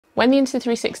When the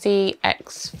Insta360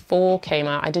 X4 came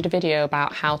out, I did a video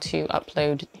about how to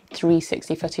upload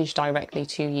 360 footage directly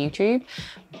to YouTube.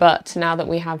 But now that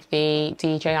we have the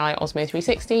DJI Osmo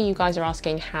 360, you guys are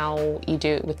asking how you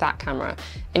do it with that camera.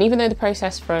 And even though the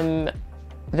process from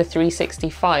the 360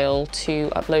 file to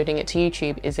uploading it to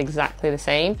YouTube is exactly the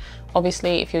same,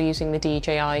 obviously if you're using the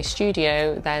DJI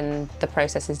Studio, then the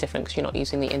process is different because you're not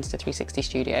using the Insta360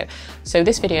 Studio. So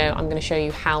this video, I'm going to show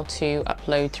you how to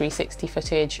upload 360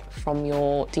 footage from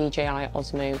your DJI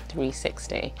Osmo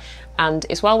 360. And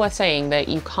it's well worth saying that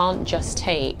you can't just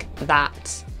take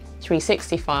that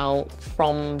 360 file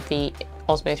from the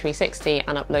Osmo 360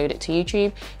 and upload it to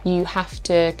YouTube. You have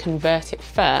to convert it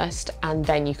first and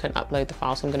then you can upload the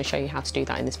file. So I'm going to show you how to do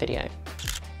that in this video.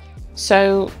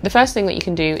 So the first thing that you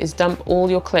can do is dump all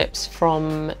your clips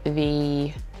from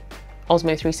the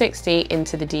Osmo 360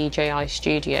 into the DJI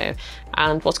Studio.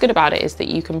 And what's good about it is that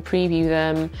you can preview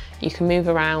them, you can move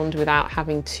around without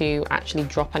having to actually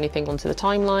drop anything onto the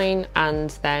timeline,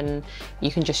 and then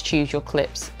you can just choose your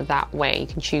clips that way. You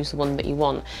can choose the one that you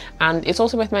want. And it's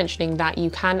also worth mentioning that you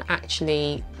can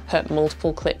actually put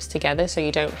multiple clips together, so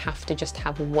you don't have to just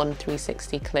have one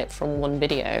 360 clip from one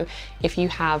video. If you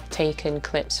have taken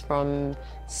clips from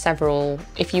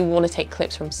if you want to take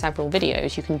clips from several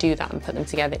videos, you can do that and put them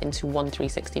together into one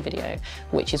 360 video,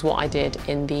 which is what I did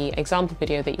in the example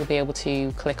video that you'll be able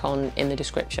to click on in the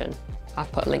description.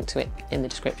 I've put a link to it in the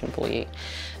description for you.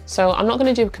 So I'm not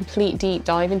going to do a complete deep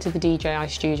dive into the DJI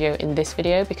Studio in this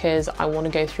video because I want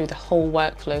to go through the whole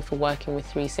workflow for working with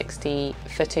 360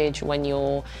 footage when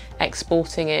you're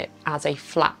exporting it as a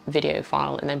flat video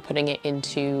file and then putting it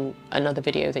into another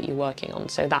video that you're working on.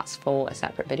 So that's for a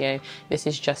separate video. This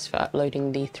is just for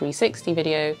uploading the 360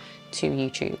 video to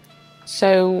YouTube.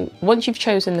 So once you've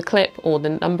chosen the clip or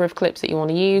the number of clips that you want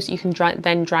to use, you can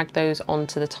then drag those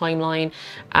onto the timeline.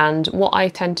 And what I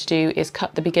tend to do is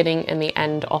cut the beginning and the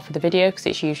end off of the video because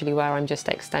it's usually where I'm just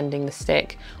extending the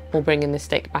stick or bringing the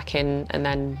stick back in and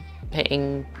then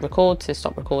hitting record to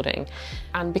stop recording.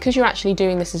 And because you're actually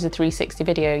doing this as a 360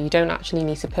 video, you don't actually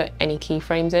need to put any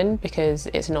keyframes in because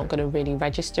it's not going to really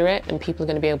register it and people are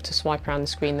going to be able to swipe around the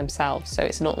screen themselves. So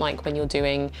it's not like when you're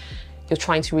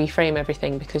trying to reframe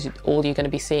everything because all you're going to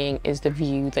be seeing is the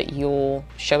view that you're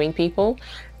showing people.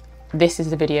 This is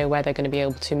the video where they're going to be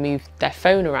able to move their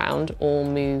phone around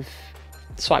or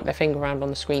swipe their finger around on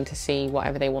the screen to see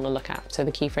whatever they want to look at. So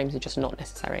the keyframes are just not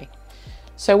necessary.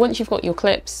 So once you've got your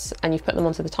clips and you've put them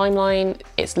onto the timeline,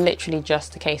 it's literally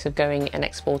just a case of going and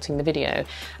exporting the video.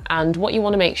 And what you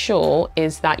want to make sure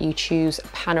is that you choose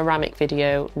panoramic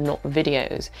video, not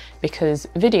videos, because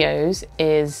videos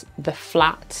is the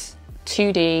flat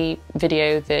 2D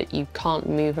video that you can't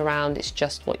move around, it's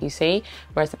just what you see,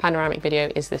 whereas the panoramic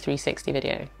video is the 360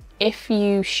 video. If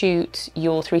you shoot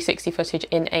your 360 footage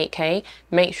in 8K,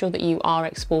 make sure that you are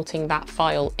exporting that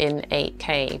file in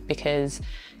 8K because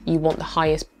you want the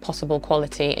highest possible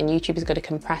quality and YouTube is going to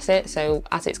compress it. So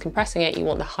as it's compressing it, you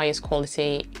want the highest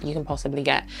quality you can possibly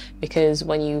get because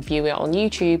when you view it on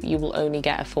YouTube, you will only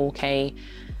get a 4K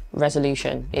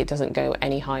resolution. It doesn't go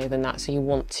any higher than that. So you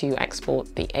want to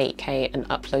export the 8K and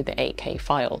upload the 8K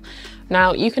file.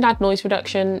 Now you can add noise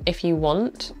reduction if you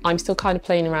want. I'm still kind of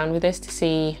playing around with this to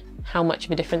see how much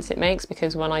of a difference it makes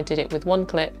because when I did it with one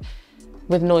clip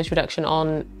with noise reduction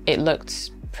on, it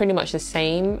looked pretty much the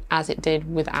same as it did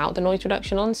without the noise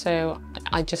reduction on. So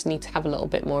I just need to have a little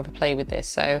bit more of a play with this.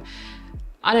 So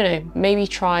I don't know, maybe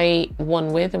try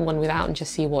one with and one without and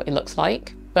just see what it looks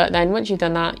like. But then once you've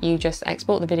done that, you just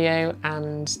export the video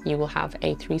and you will have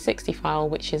a 360 file,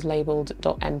 which is labeled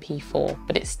 .mp4,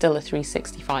 but it's still a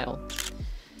 360 file.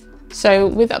 So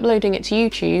with uploading it to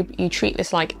YouTube, you treat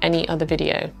this like any other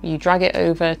video. You drag it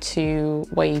over to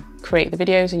where you create the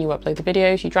videos and you upload the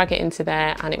videos, you drag it into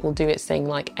there and it will do its thing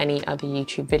like any other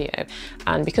YouTube video.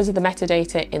 And because of the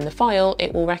metadata in the file,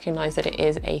 it will recognize that it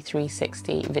is a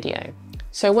 360 video.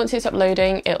 So once it's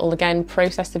uploading, it will again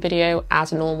process the video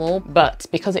as normal, but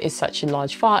because it is such a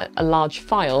large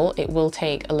file, it will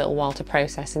take a little while to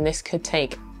process, and this could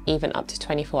take even up to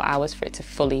 24 hours for it to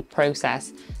fully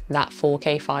process that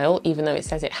 4K file. Even though it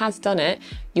says it has done it,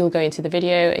 you'll go into the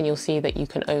video and you'll see that you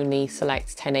can only select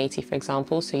 1080, for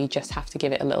example, so you just have to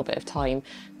give it a little bit of time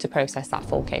to process that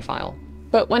 4K file.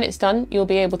 But when it's done, you'll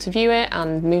be able to view it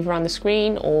and move around the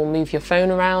screen or move your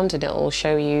phone around and it'll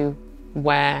show you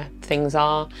where things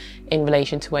are in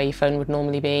relation to where your phone would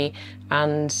normally be.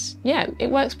 And yeah,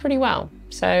 it works pretty well.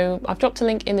 So I've dropped a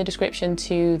link in the description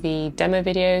to the demo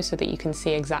video so that you can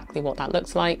see exactly what that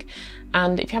looks like.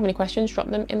 And if you have any questions, drop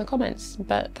them in the comments.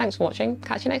 But thanks for watching.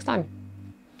 Catch you next time.